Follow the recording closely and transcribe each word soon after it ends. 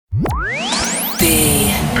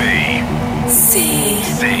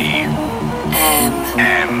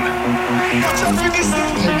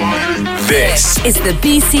This is the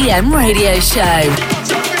BCM Radio Show.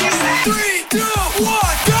 3, 2, 1,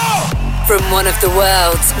 go! From one of the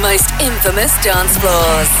world's most infamous dance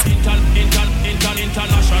floors.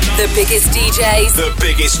 The biggest DJs. The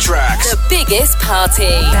biggest tracks. The biggest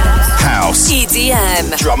party. House.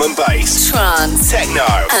 EDM. Drum and bass. Trance. Techno.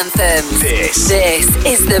 Anthems. This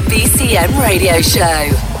is the BCM Radio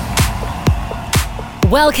Show.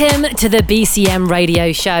 Welcome to the BCM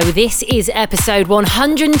Radio Show. This is episode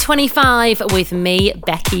 125 with me,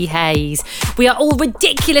 Becky Hayes. We are all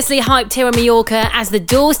ridiculously hyped here in Mallorca as the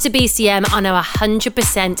doors to BCM are now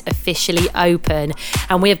 100% officially open.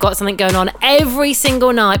 And we have got something going on every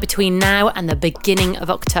single night between now and the beginning of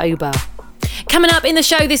October. Coming up in the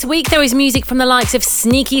show this week, there is music from the likes of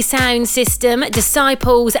Sneaky Sound System,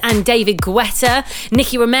 Disciples and David Guetta,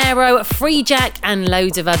 Nicky Romero, Free Jack and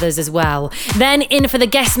loads of others as well. Then in for the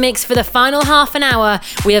guest mix for the final half an hour,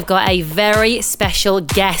 we have got a very special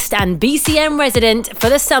guest and BCM resident for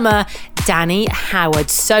the summer, Danny Howard.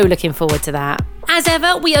 So looking forward to that. As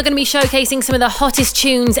ever, we are going to be showcasing some of the hottest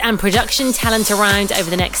tunes and production talent around over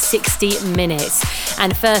the next 60 minutes.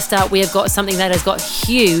 And first up, we have got something that has got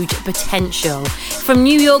huge potential. From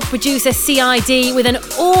New York producer CID with an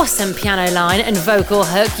awesome piano line and vocal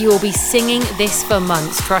hook, you will be singing this for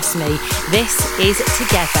months, trust me. This is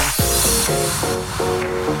Together.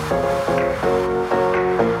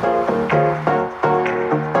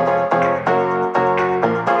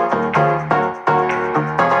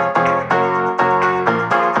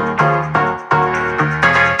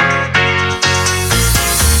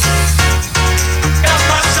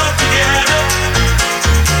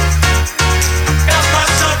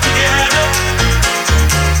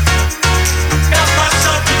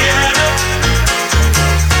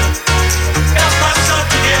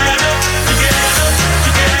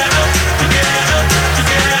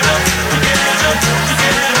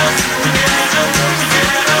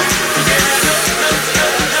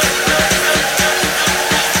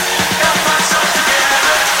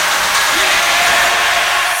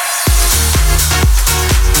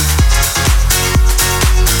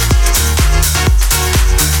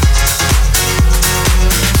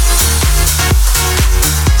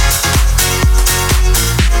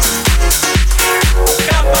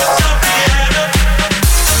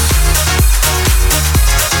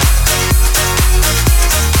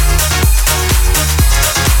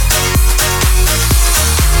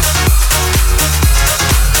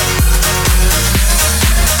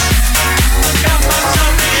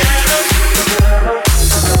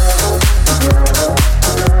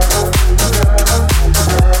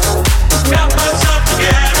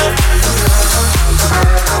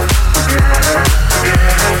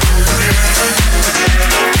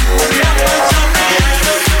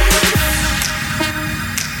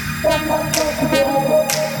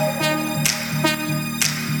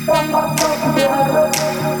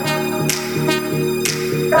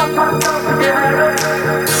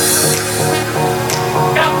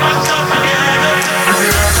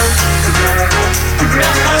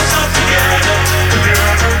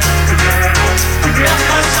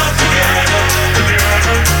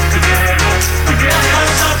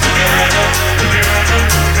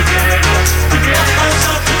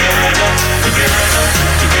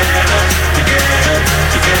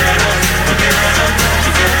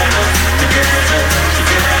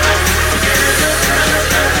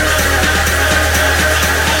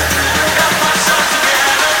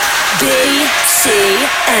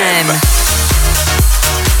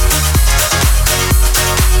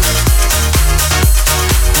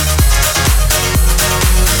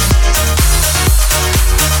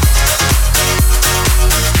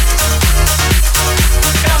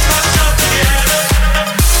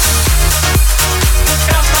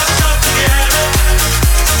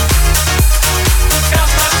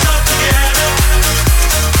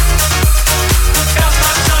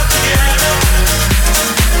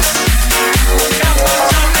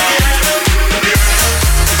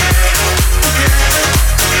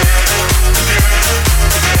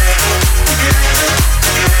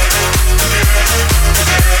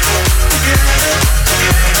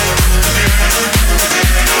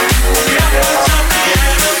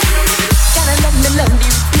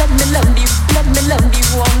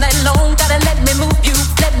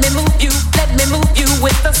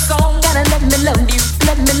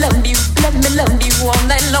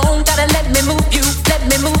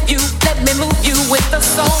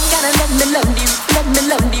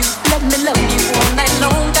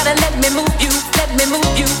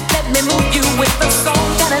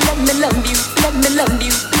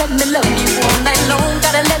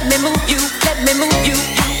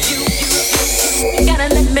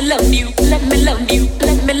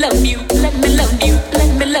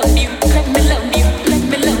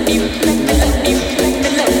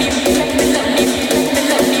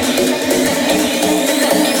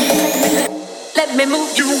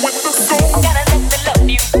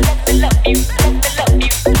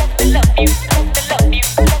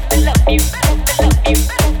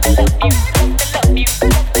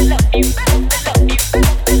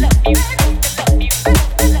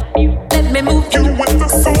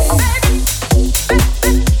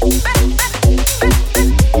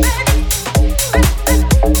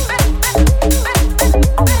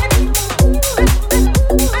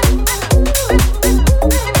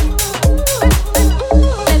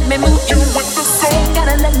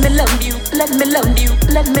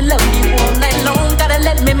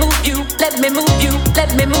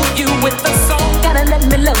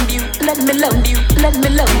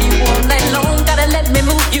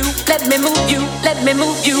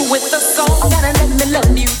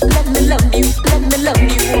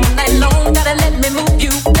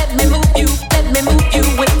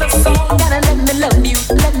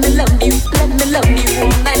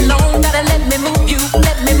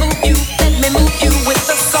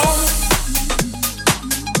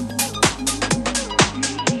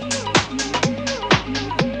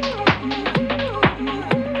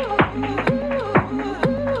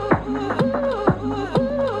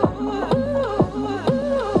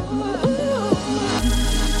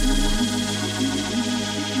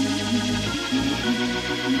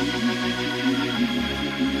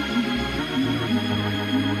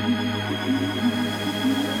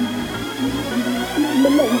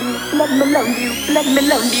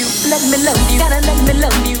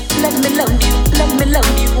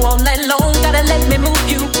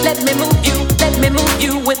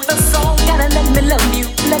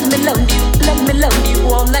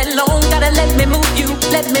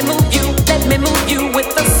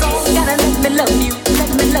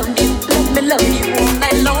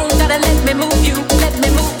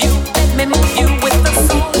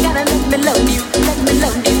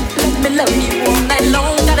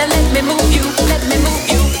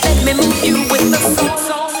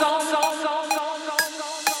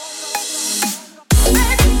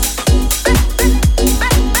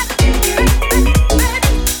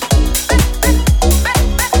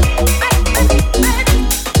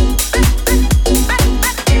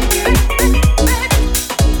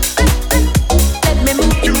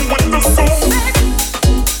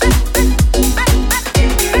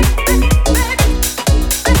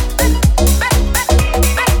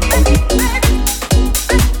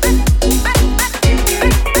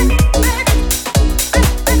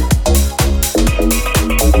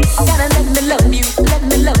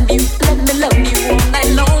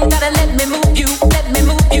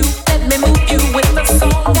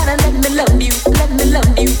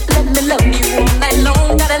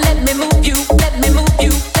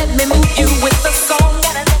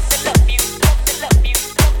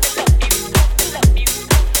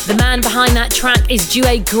 Is due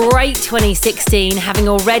a great 2016, having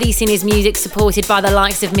already seen his music supported by the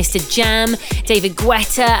likes of Mr. Jam, David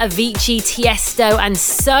Guetta, Avicii, Tiesto, and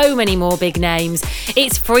so many more big names.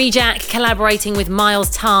 It's Freejack collaborating with Miles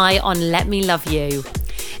Ty on Let Me Love You.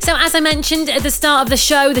 So as I mentioned at the start of the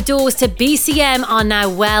show, the doors to BCM are now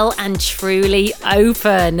well and truly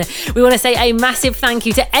open. We want to say a massive thank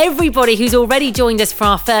you to everybody who's already joined us for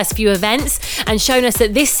our first few events and shown us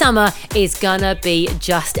that this summer is gonna be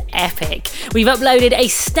just epic. We've uploaded a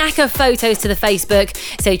stack of photos to the Facebook,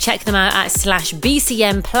 so check them out at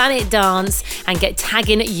 /BCM Planet Dance and get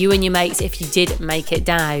tagging you and your mates if you did make it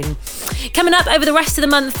down. Coming up over the rest of the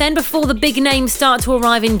month then, before the big names start to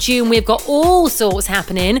arrive in June, we've got all sorts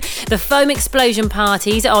happening. The Foam Explosion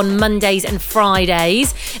parties on Mondays and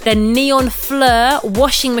Fridays. The Neon Fleur,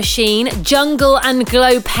 Washing Machine, Jungle and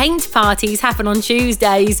Glow paint parties happen on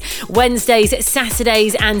Tuesdays, Wednesdays,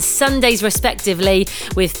 Saturdays and Sundays respectively,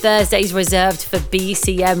 with Thursdays reserved for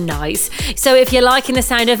BCM nights. So if you're liking the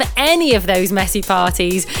sound of any of those messy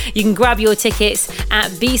parties, you can grab your tickets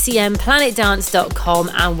at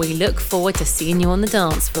bcmplanetdance.com and we look forward to seeing you on the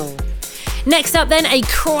dance floor. Next up then, a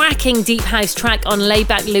cracking deep house track on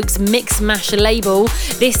Laidback Luke's Mix Mash label.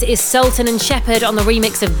 This is Sultan and Shepherd on the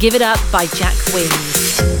remix of Give It Up by Jack Wings.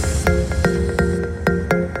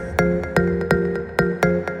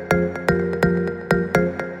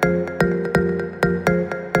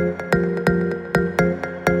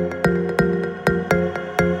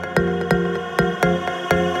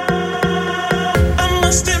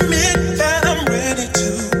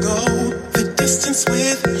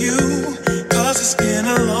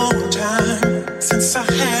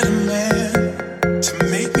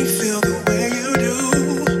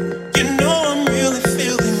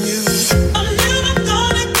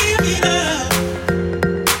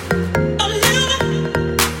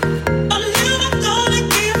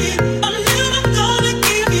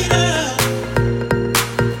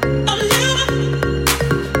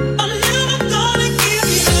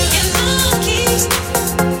 Keys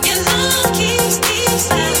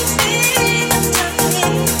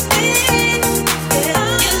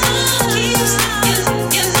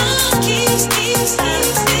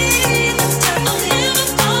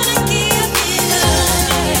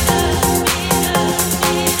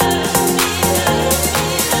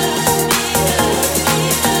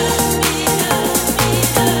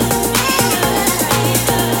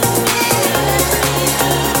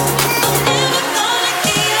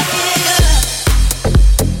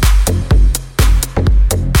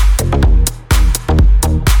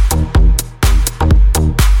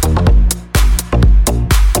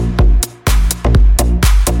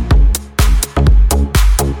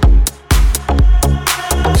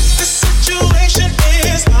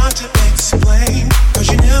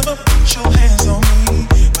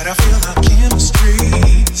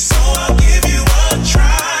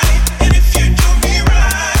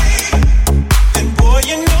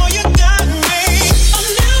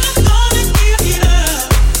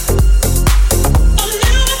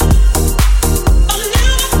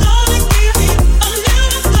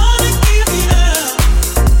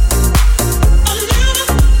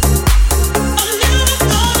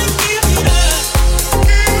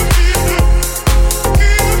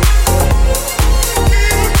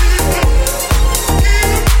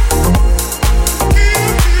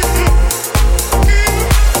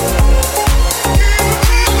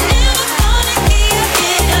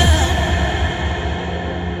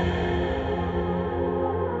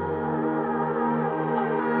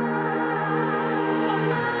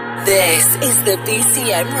This is the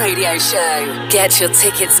BCM Radio Show. Get your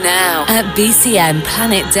tickets now at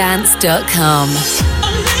bcmplanetdance.com.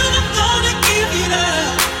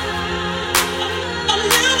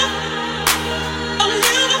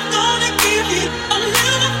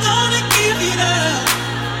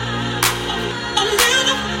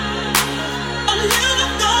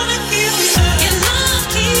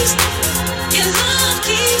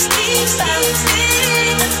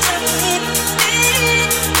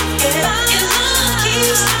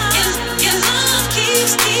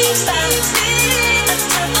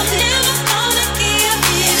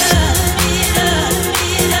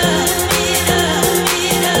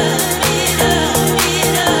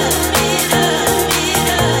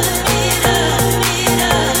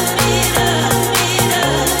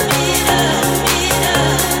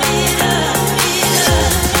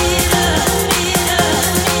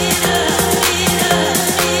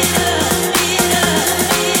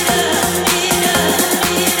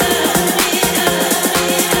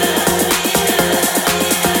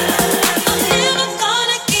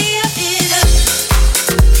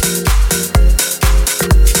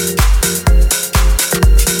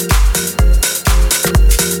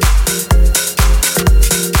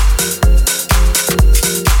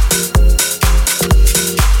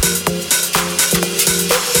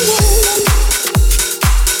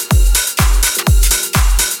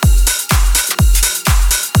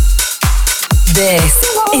 This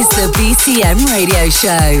is the BCM Radio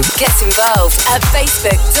Show. Get involved at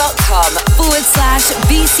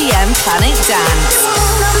facebook.com/BCM Planet Dance.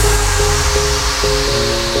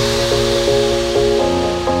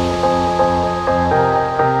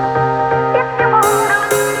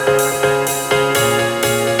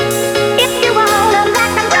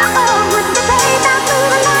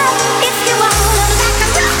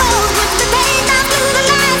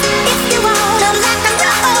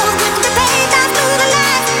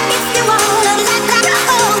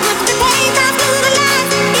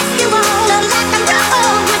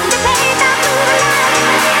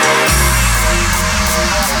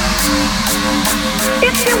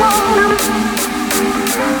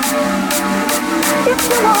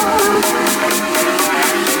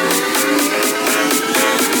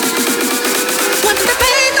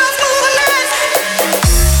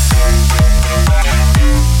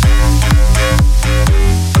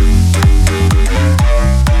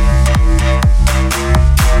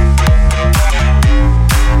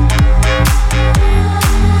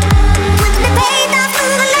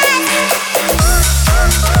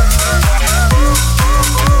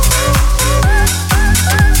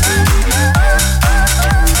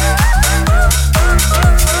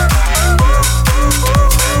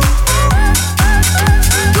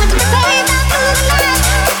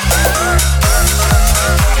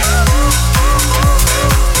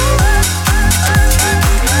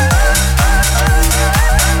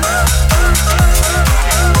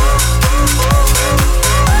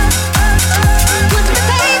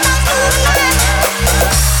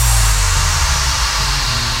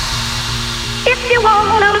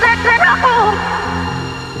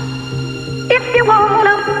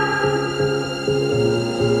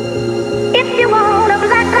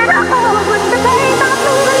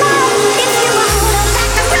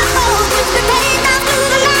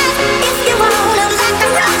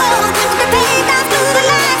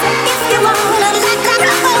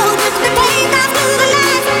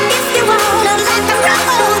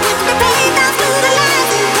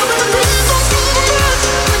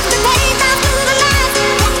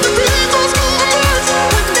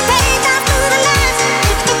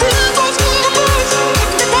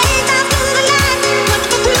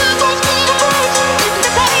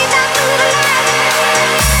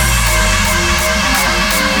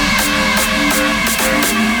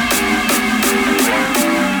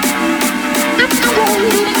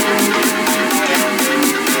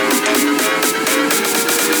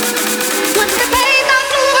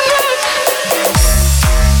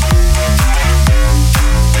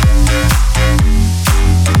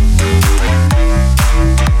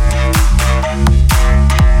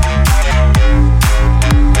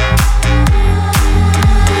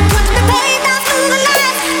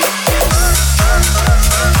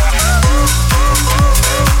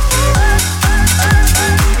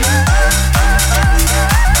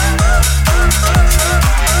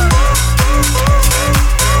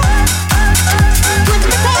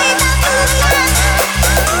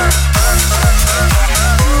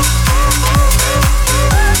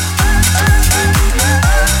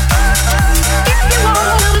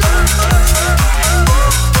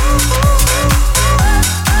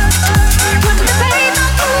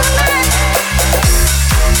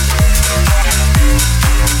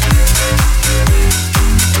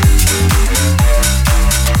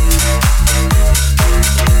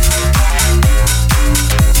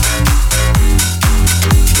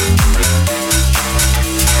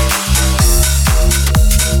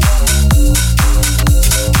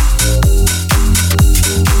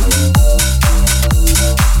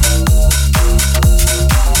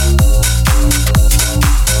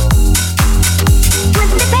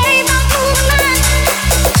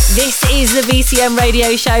 BCM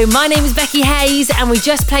Radio Show. My name is Becky Hayes, and we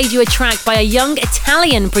just played you a track by a young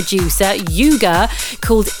Italian producer, Yuga,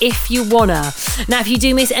 called If You Wanna. Now, if you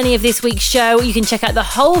do miss any of this week's show, you can check out the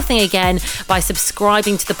whole thing again by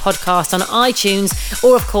subscribing to the podcast on iTunes,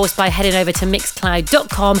 or of course by heading over to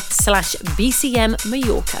mixcloud.com/BCM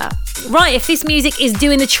Mallorca. Right, if this music is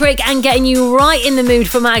doing the trick and getting you right in the mood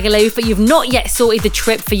for Magaluf, but you've not yet sorted the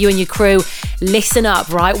trip for you and your crew, listen up,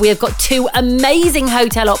 right? We have got two amazing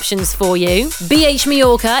hotel options for you. BH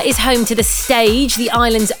Mallorca is home to The Stage, the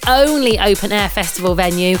island's only open-air festival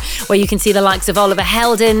venue, where you can see the likes of Oliver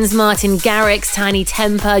Heldens, Martin Garrix, Tiny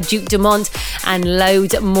Temper, Duke Dumont, and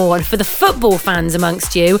loads more. And for the football fans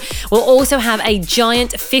amongst you, we'll also have a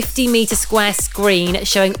giant 50-metre square screen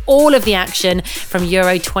showing all of the action from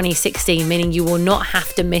Euro 2016, meaning you will not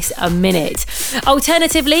have to miss a minute.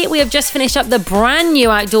 Alternatively, we have just finished up the brand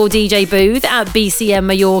new outdoor DJ booth at BCM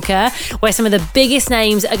Mallorca, where some of the biggest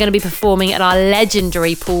names are going to be performing at our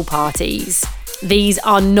legendary pool parties. These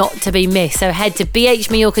are not to be missed, so head to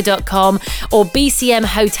bhmallorca.com or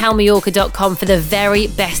bcmhotelmallorca.com for the very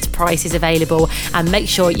best prices available, and make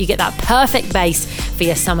sure you get that perfect bass for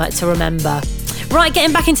your summer to remember. Right,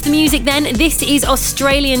 getting back into the music then. This is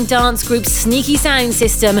Australian dance group Sneaky Sound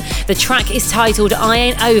System. The track is titled I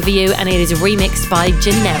Ain't Over You, and it is remixed by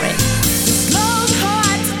Generic.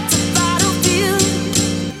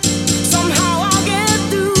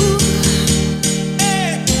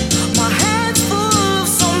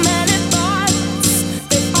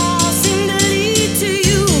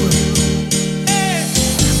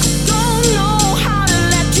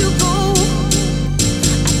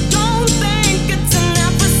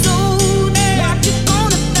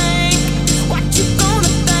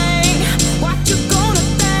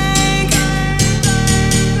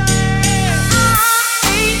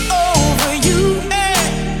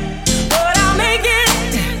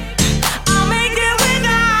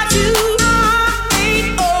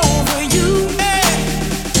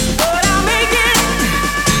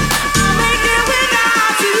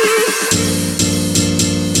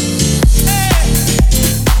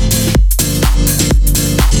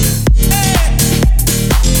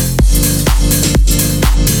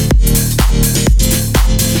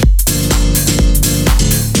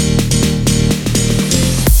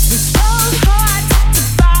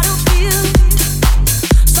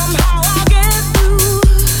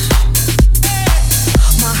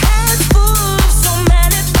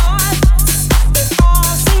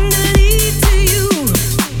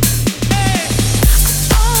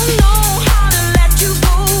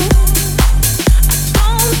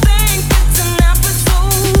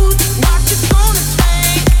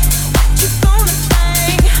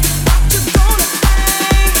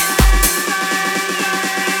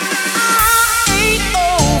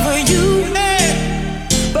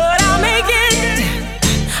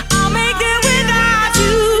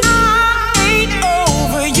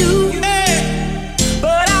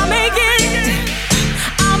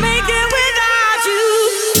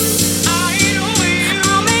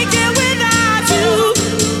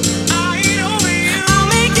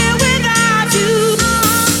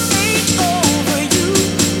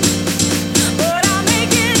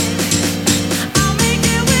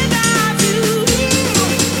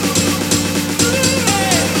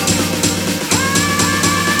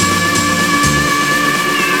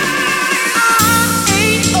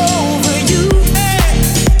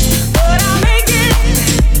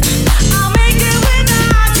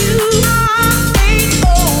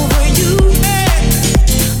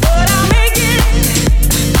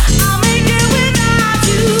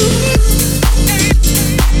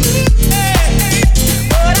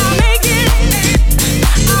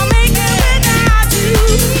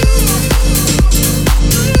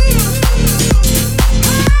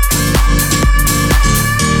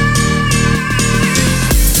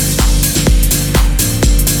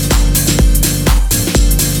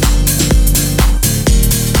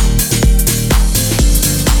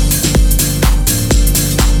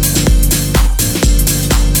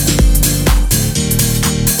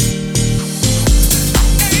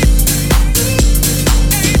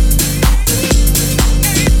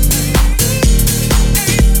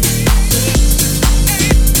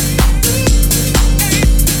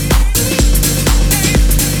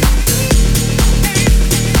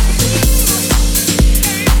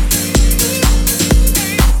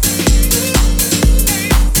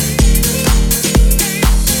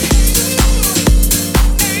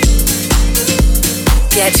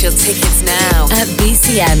 Get your tickets now at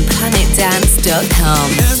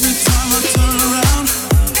bcmplanetdance.com. Every time I turn around,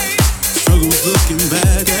 struggle's looking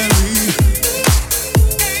back at me.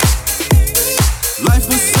 Life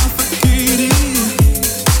was suffocating.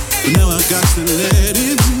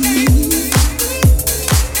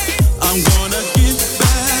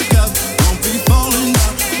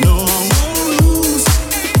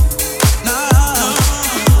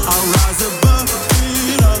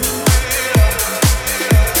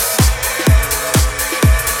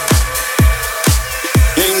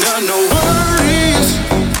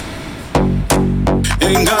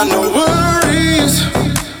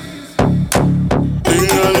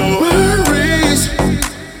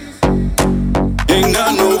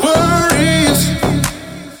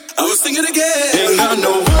 sing it again. Ain't got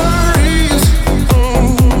no worries.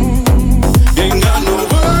 Ain't got no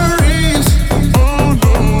worries.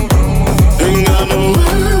 Ain't got no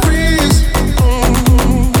worries.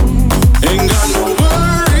 Ain't got no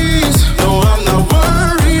worries. No, I'm not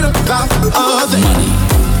worried about other money,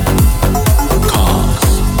 cars,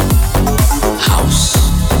 house.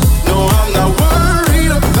 No, I'm not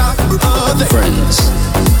worried about other friends,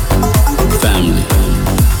 family,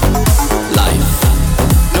 life.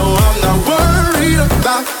 No, I'm not worried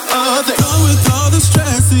about other. Go with all the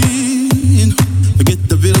stressing. Forget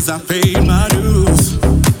the bills, I paid my dues.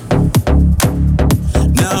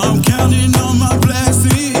 Now I'm counting on my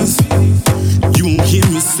blessings. You won't hear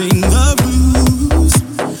me sing the blues.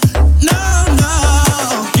 No, no,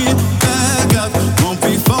 get back up. Won't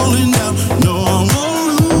be falling down. No, I won't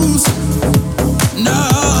lose. No,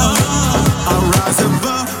 I'll rise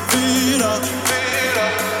above it up.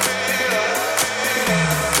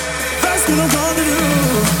 That's what I'm gonna do.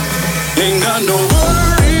 Ain't got no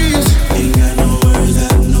worries. Ain't got no worries,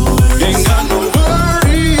 got no worries. Ain't got no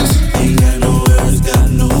worries. Ain't got no worries, got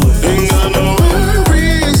no worries. Ain't got no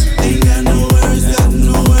worries. Ain't got no worries, got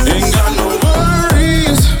no worries. Ain't got no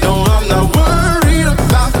worries. No, I'm not worried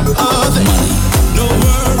about other. Money, no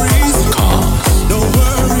worries. cars, No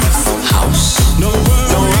worries. house, No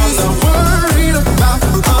worries. No, I'm not worried about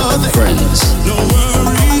other. friends, No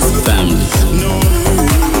worries. family, No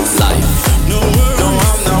worries. life. No worries. No,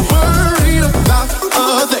 I'm not worried about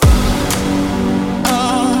other.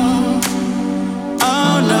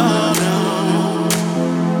 Oh, no, no.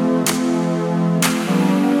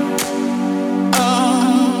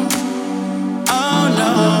 Oh,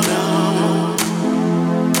 no, no.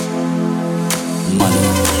 Money,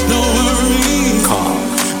 No worries. car,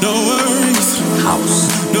 No worries. house,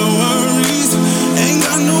 No worries. Ain't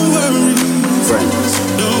got no worries. friends,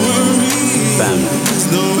 No worries. family,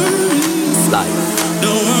 No worries. life.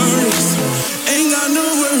 No worries. Ain't got no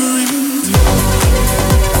worries.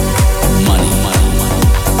 Money,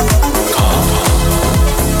 car,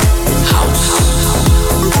 house,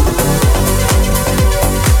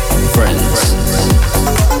 friends,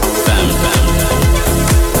 family,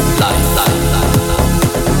 life.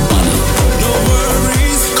 Money, No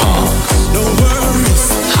worries. car, No worries.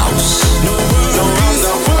 house, No worries. No, I'm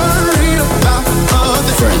not worried about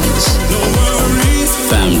other. friends, No worries.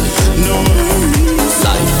 family, No worries.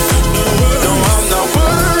 life. No worries. No, I'm not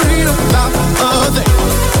worried about other.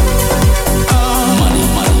 Money,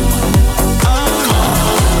 car,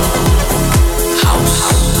 house,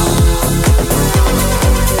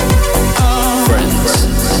 friends,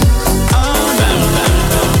 family,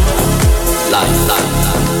 life.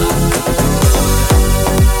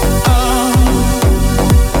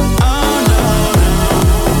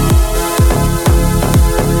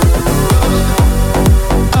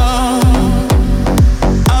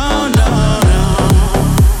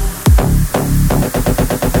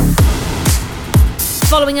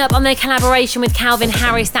 Following up on their collaboration with Calvin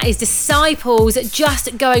Harris, that is Disciples,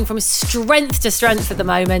 just going from strength to strength at the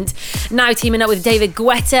moment. Now teaming up with David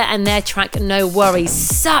Guetta and their track No Worries.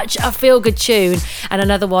 Such a feel-good tune, and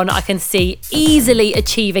another one I can see easily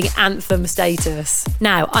achieving anthem status.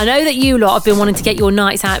 Now, I know that you lot have been wanting to get your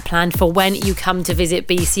nights out planned for when you come to visit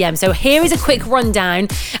BCM, so here is a quick rundown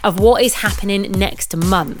of what is happening next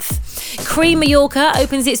month. Cream Mallorca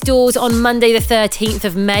opens its doors on Monday the 13th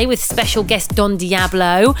of May with special guest Don Diablo.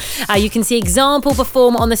 You can see Example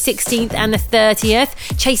perform on the 16th and the 30th,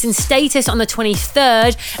 Chasing Status on the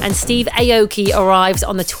 23rd, and Steve Aoki arrives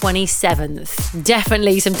on the 27th.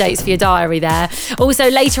 Definitely some dates for your diary there. Also,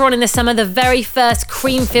 later on in the summer, the very first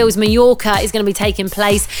Creamfields Mallorca is going to be taking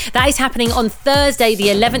place. That is happening on Thursday, the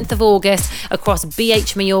 11th of August, across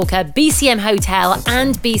BH Mallorca, BCM Hotel,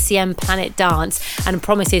 and BCM Planet Dance, and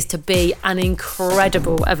promises to be an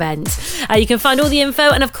incredible event. You can find all the info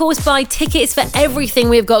and, of course, buy tickets for everything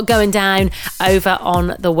we've got going down over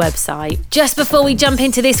on the website. Just before we jump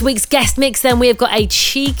into this week's guest mix, then, we've got a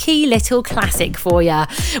cheeky little classic for you.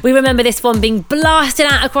 We remember this one being blasted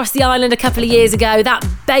out across the island a couple of years ago, that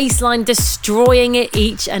bass line destroying it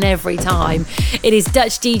each and every time. It is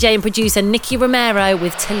Dutch DJ and producer Nicky Romero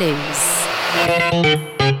with Toulouse.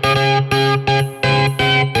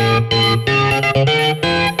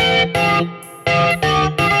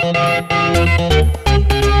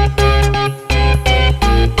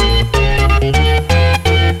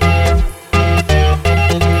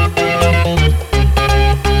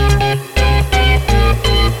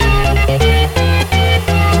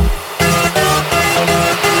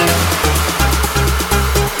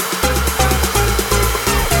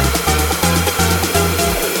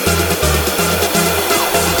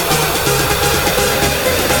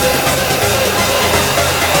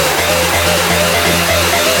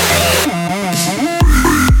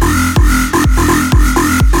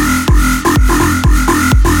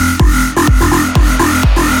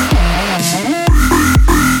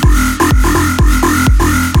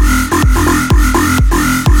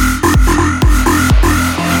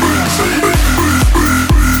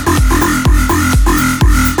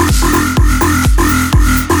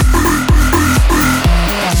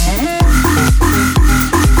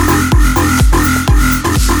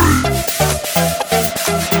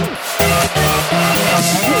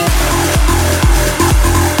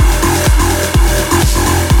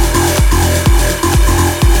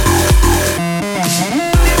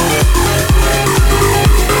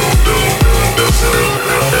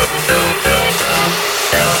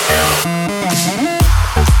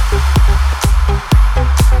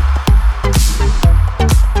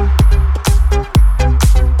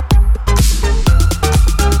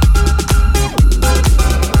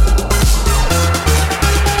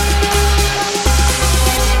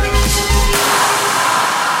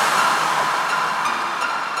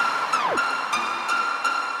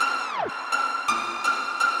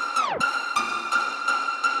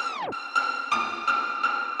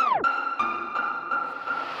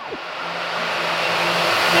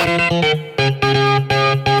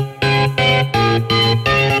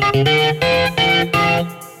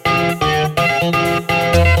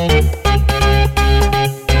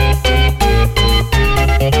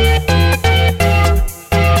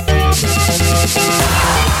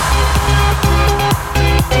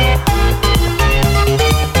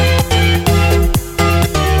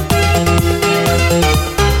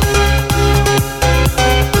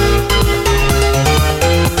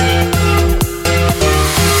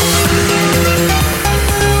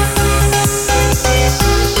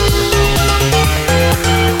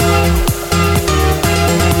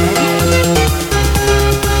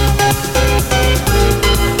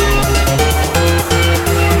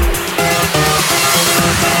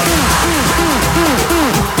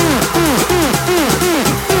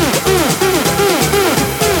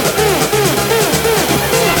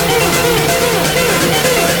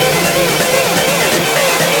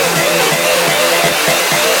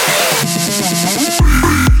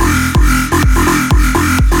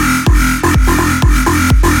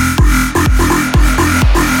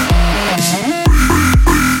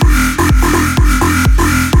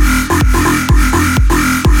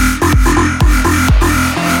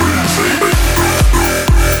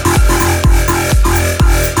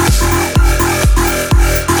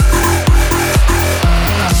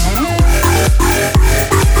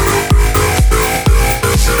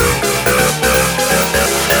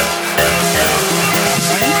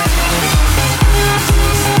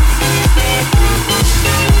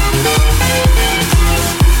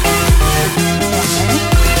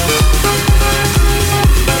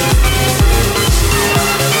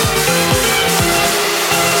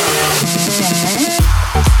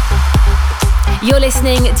 You're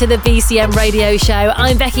listening to the BCM Radio Show.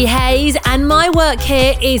 I'm Becky Hayes, and my work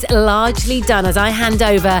here is largely done as I hand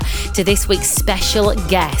over to this week's special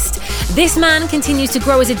guest. This man continues to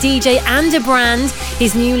grow as a DJ and a brand,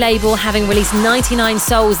 his new label having released 99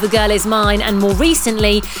 Souls, The Girl Is Mine, and more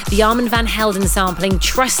recently, the Armand Van Helden sampling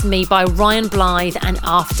Trust Me by Ryan Blythe and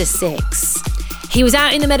After Six. He was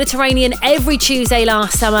out in the Mediterranean every Tuesday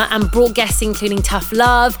last summer and brought guests including Tough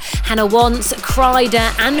Love, Hannah Wants,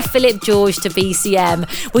 Kryder and Philip George to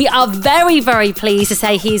BCM. We are very, very pleased to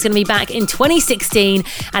say he's going to be back in 2016,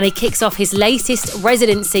 and he kicks off his latest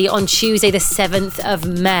residency on Tuesday the 7th of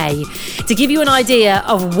May. To give you an idea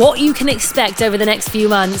of what you can expect over the next few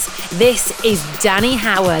months, this is Danny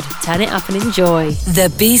Howard. Turn it up and enjoy.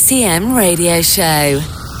 The BCM Radio Show.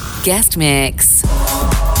 Guest mix.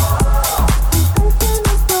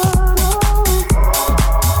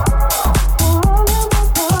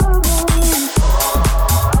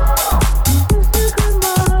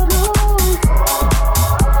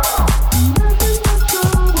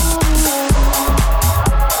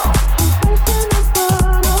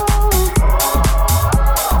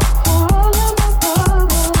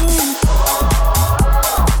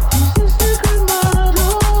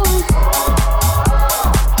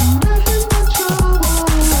 Trouble.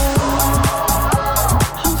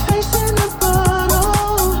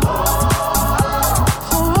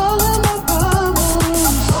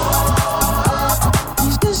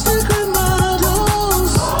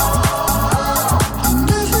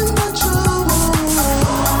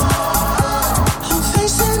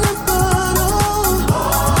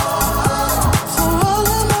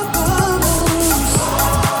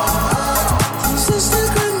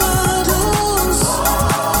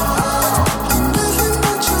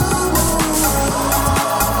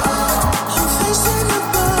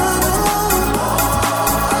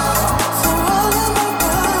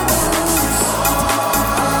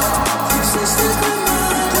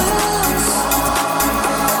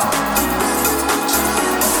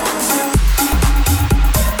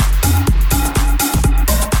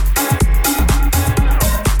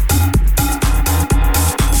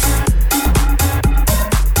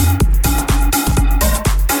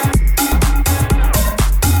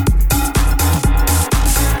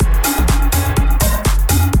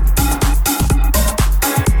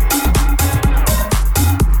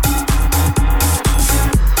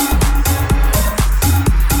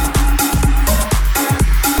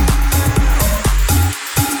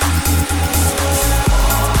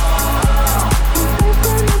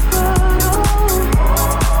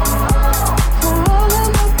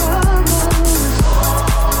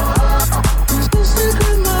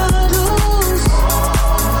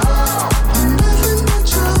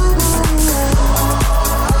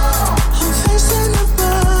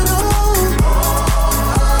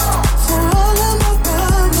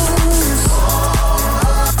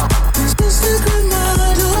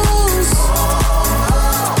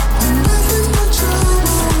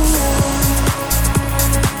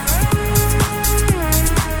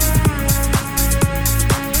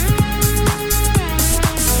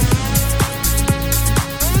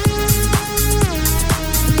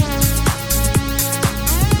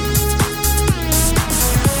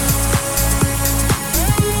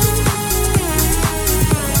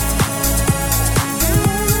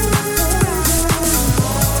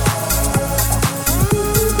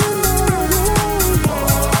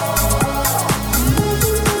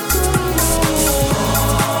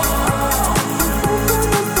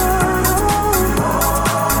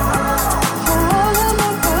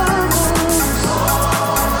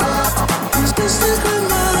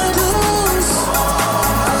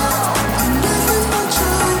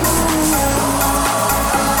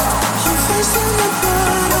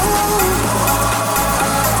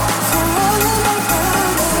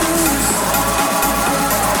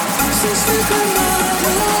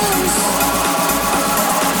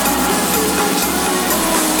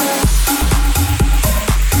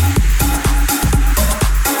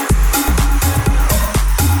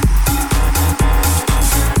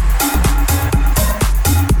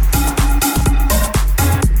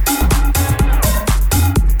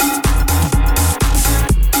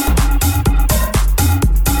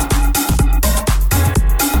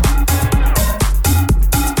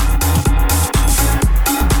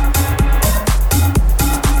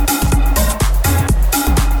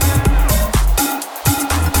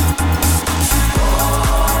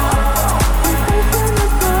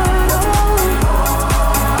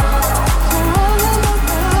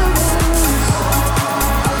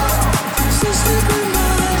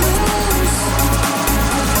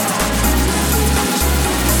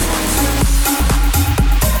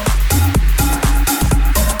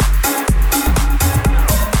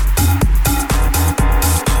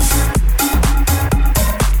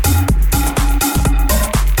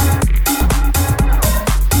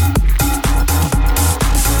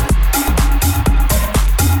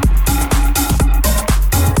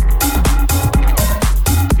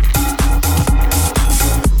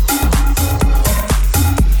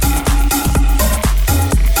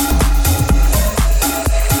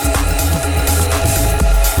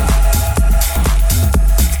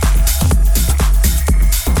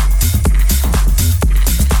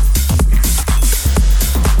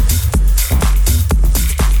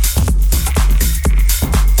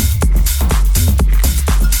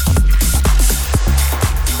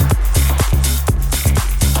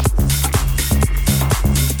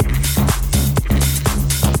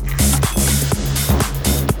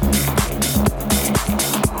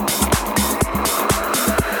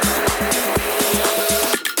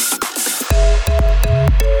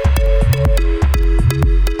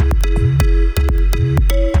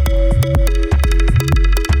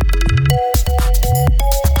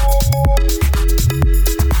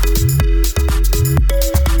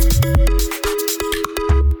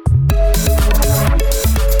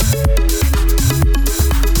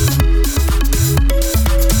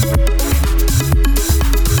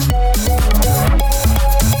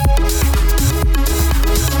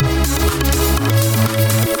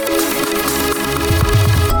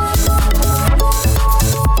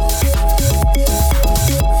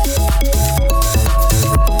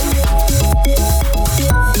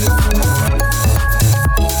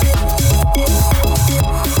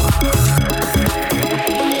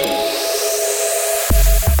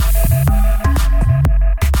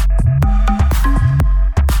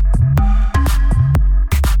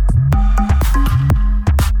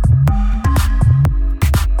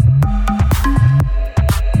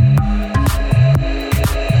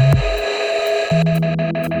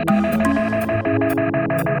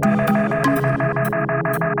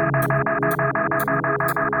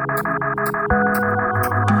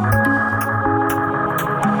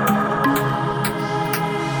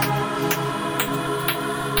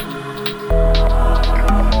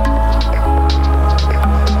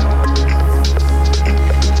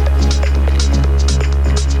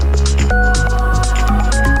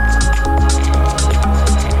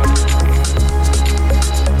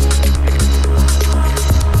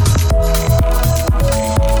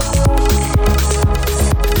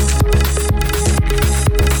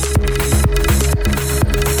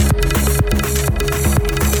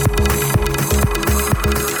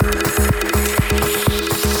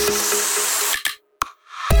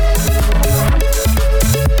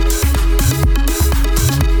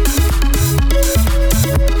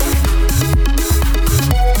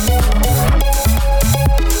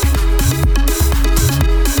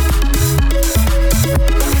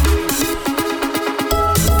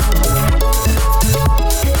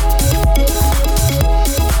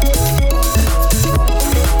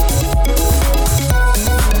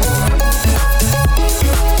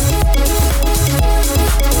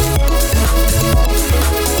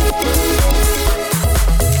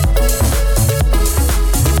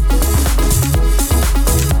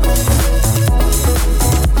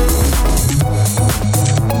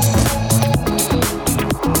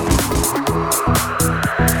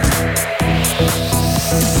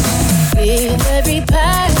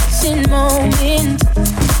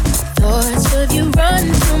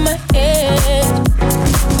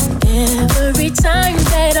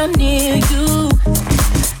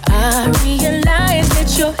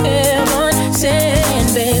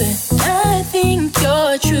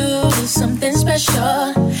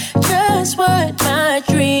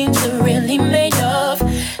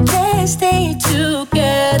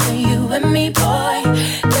 together, you and me, boy.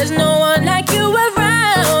 There's no one like you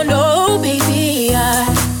around, oh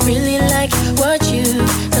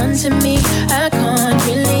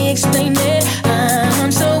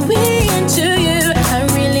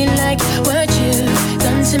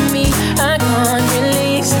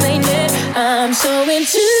I'm so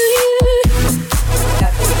into you.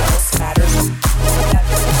 Nothing else matters.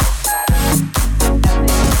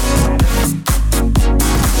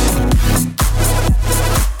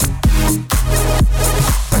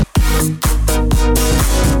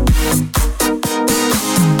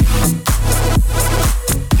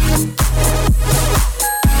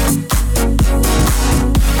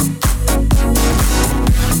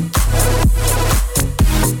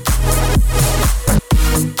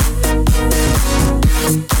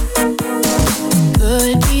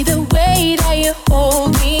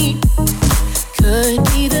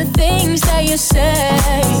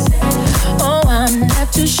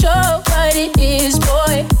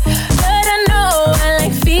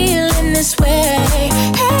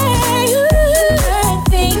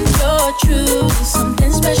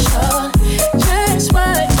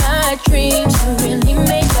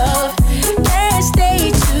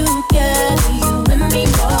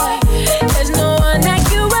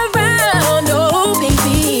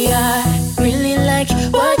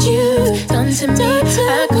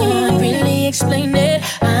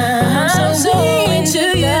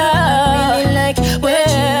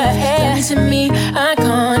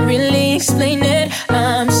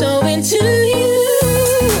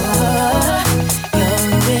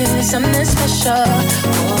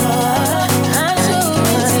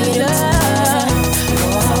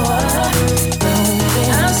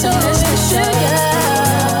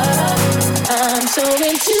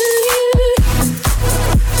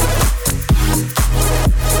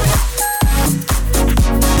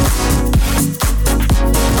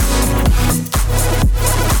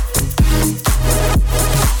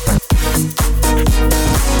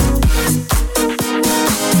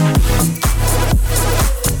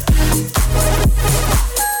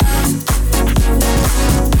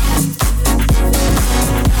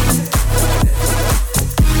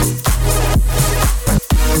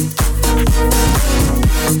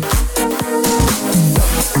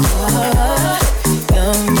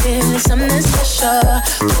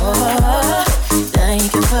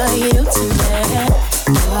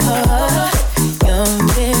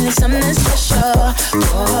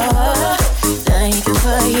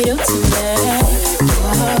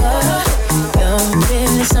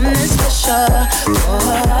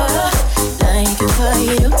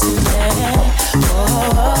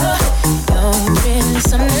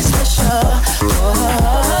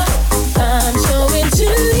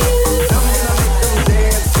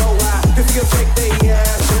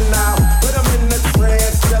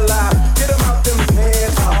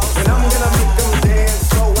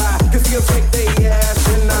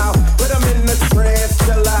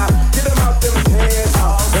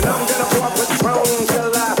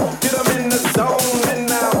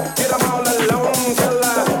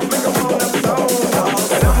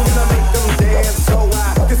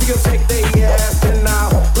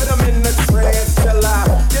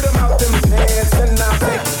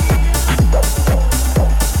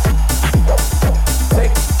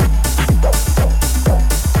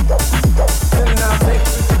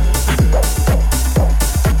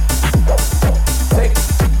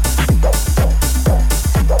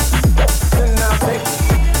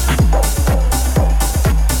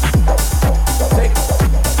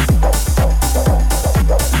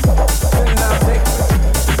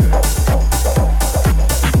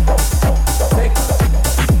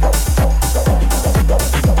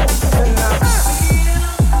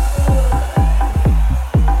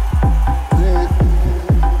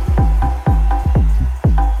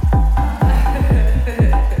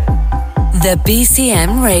 The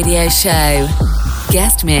BCM Radio Show.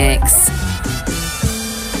 Guest Mix.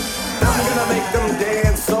 I'm gonna make them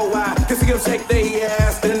dance so I can see them shake their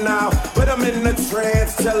ass and I'll put them in a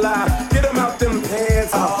trance till I get them out them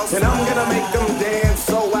pants. And I'm gonna make them dance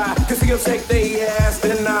so I can see them shake their ass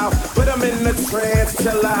and I'll put them in a trance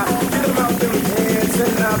till I get them out them pants.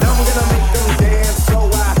 And I'm gonna make them dance so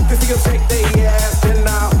I can see them shake their ass and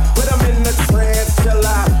I'll put them in a trance till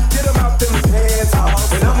I get them out them pants.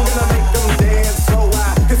 And I'm gonna make them dance so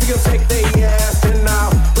I can see them shake their ass and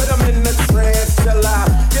I'll put them in a trance till I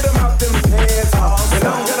get them out them pants. And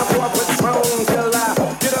I'm gonna pour Patron till I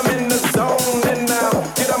get them in the zone. And I'll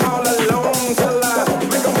get them all alone till I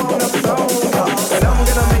make them wanna blow. And I'm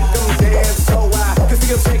gonna make them dance so I can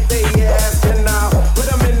see them shake their ass and I'll put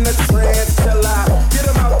them in the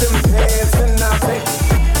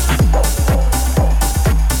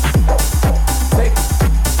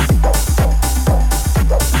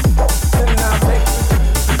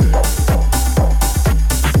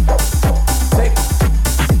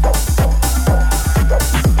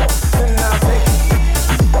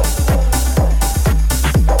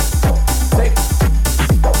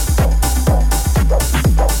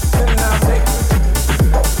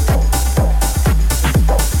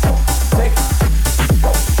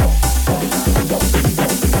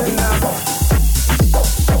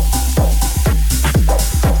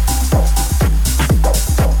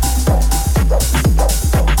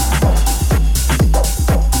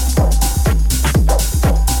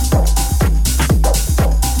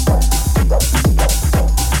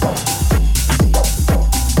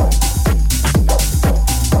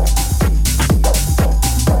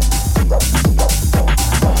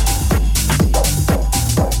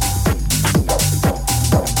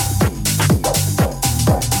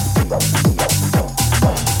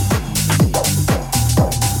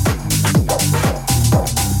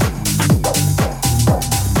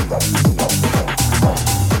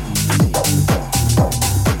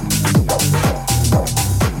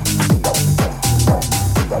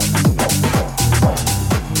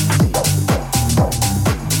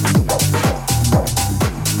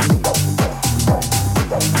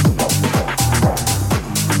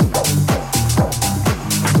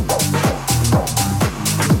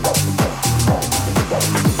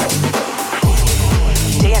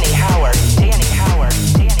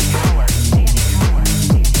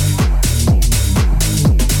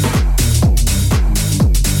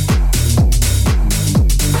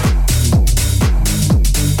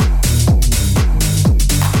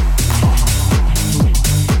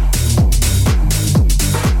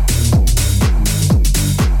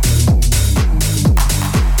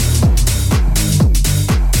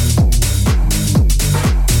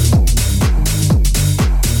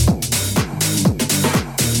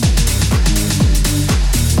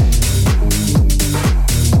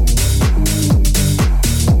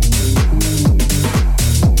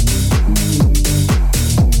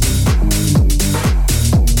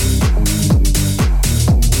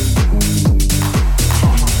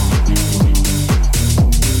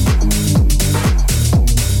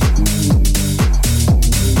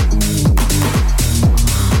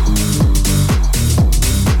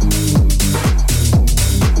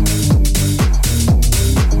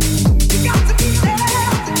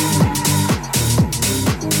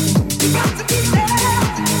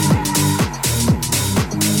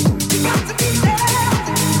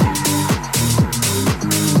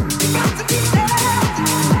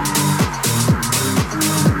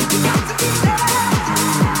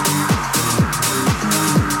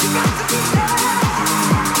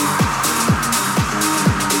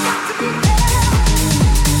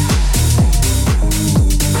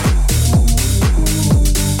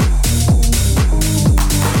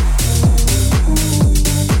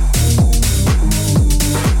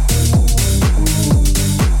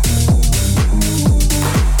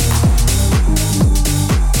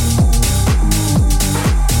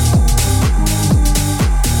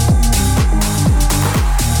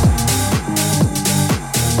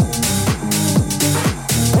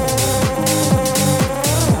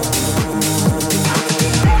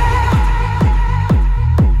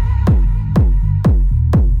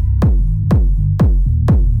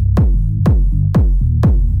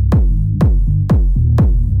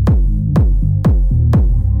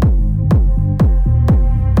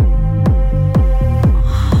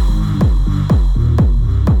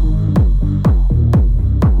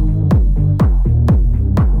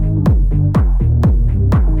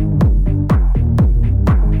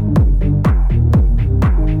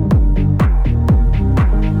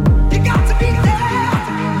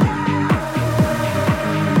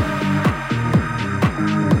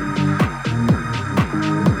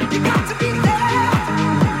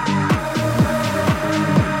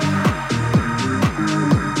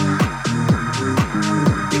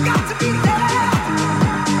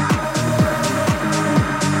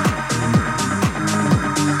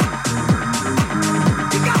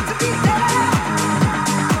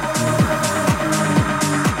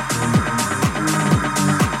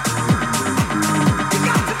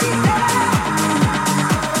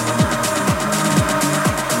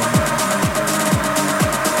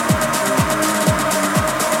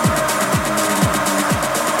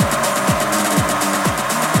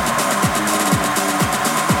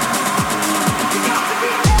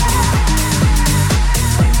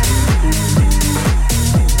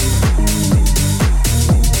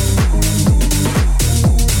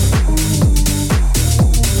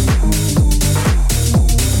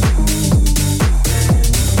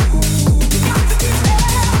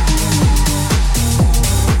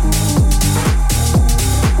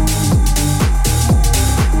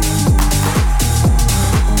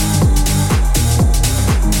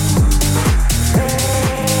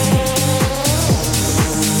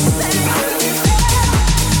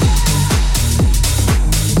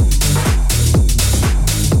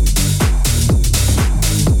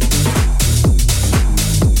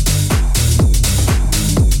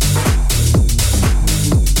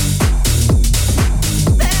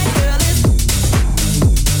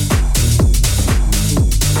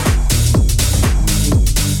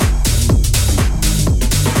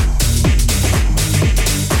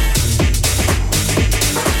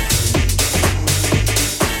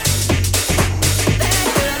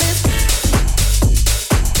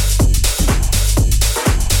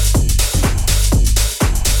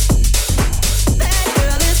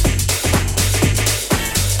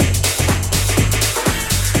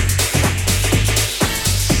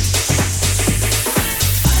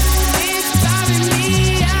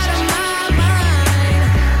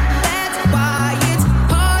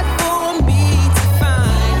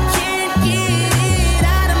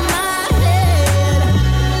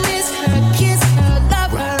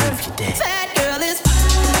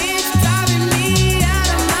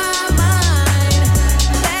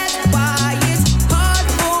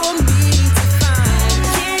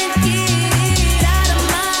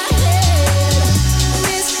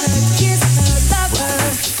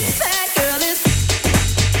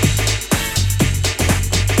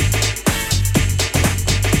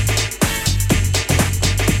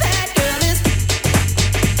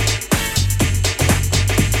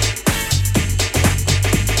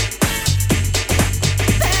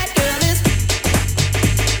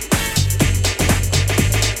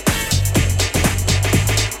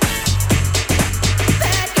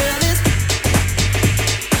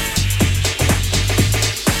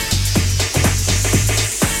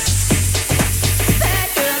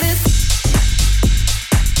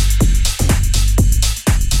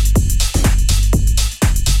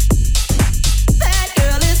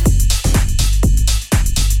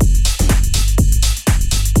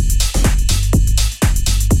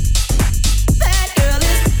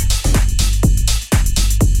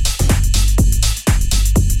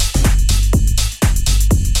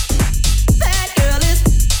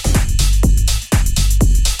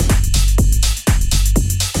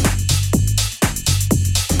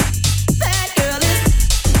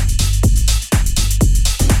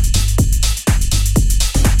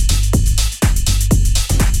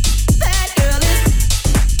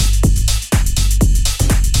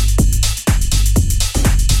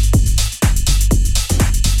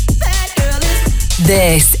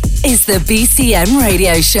This is the BCM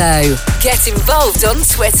Radio Show. Get involved on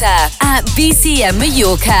Twitter at BCM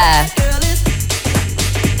Mallorca.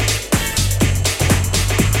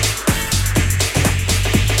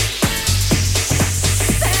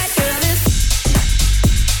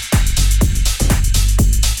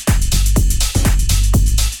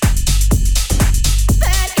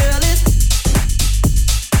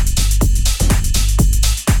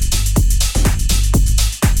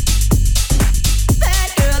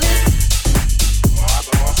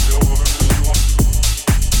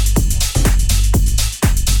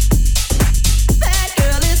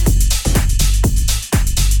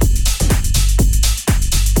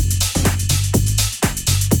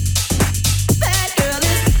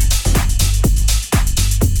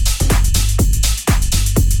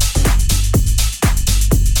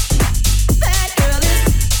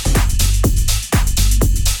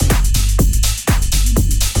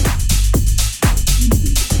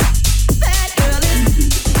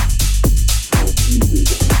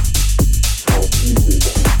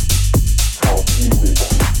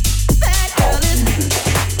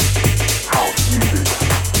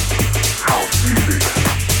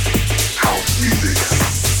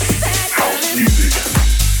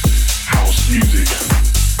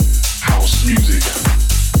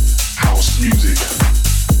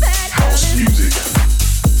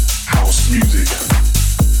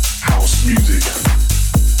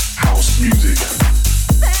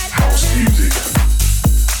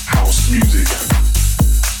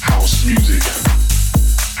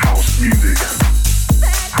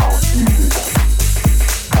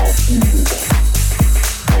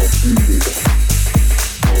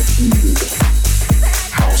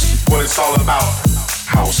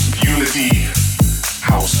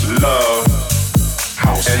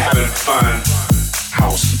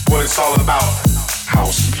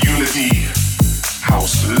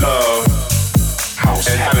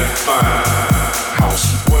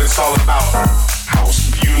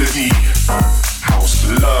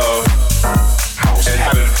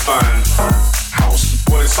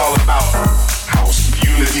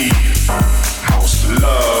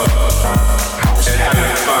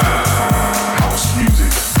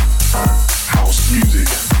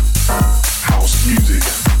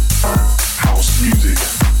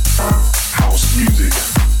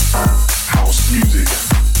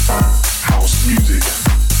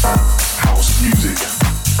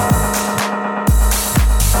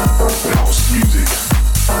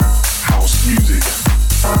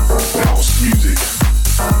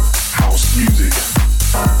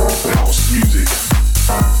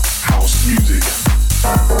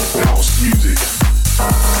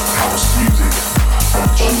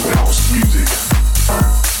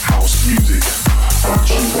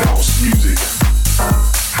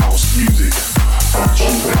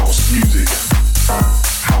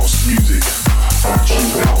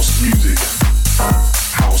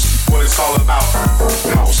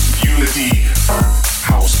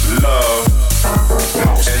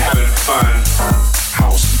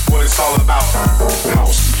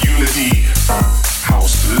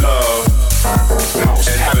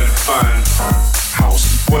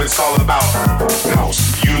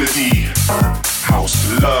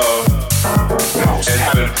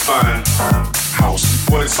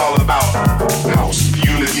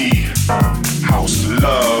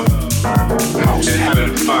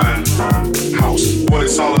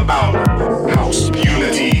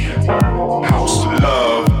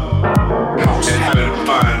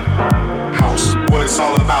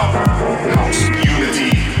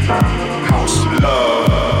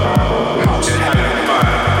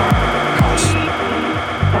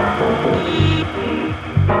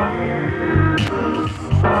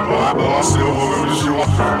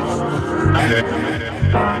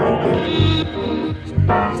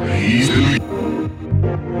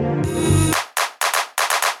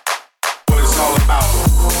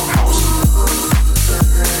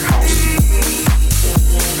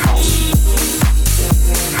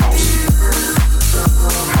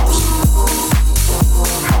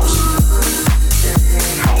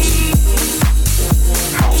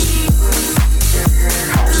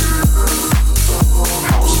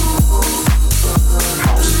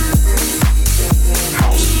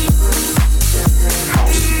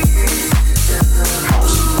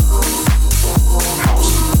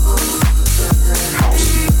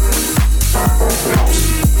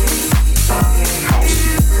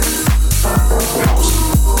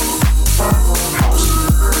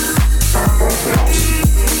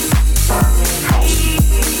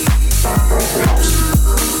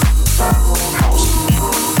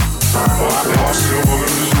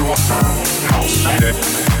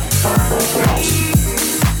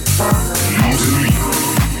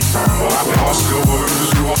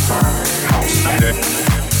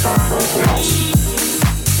 Massive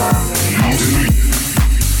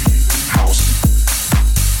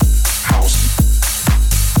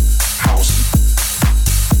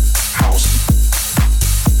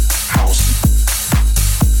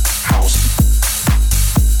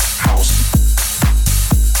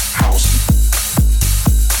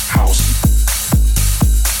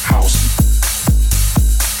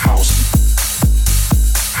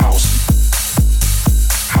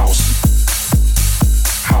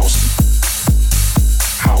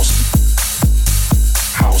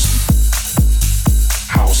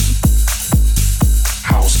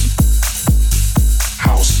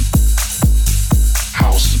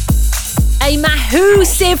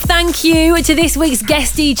thank you to this week's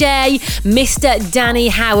guest DJ, Mr. Danny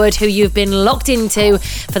Howard, who you've been locked into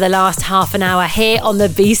for the last half an hour here on the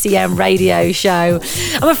BCM radio show.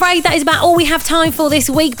 I'm afraid that is about all we have time for this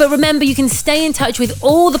week, but remember you can stay in touch with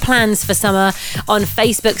all the plans for summer on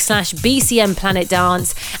Facebook/BCM Planet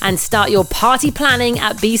Dance and start your party planning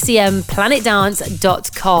at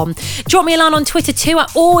bcmplanetdance.com. Drop me a line on Twitter too. I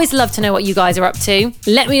always love to know what you guys are up to.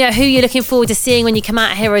 Let me know who you're looking forward to seeing when you come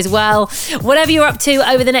out here as well. Whatever you're up to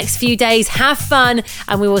over the next few days, have fun,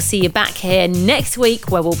 and we will see you back here next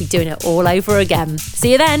week where we'll be doing it all over again.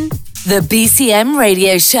 See you then. The BCM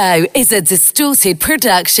radio show is a Distorted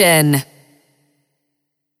production.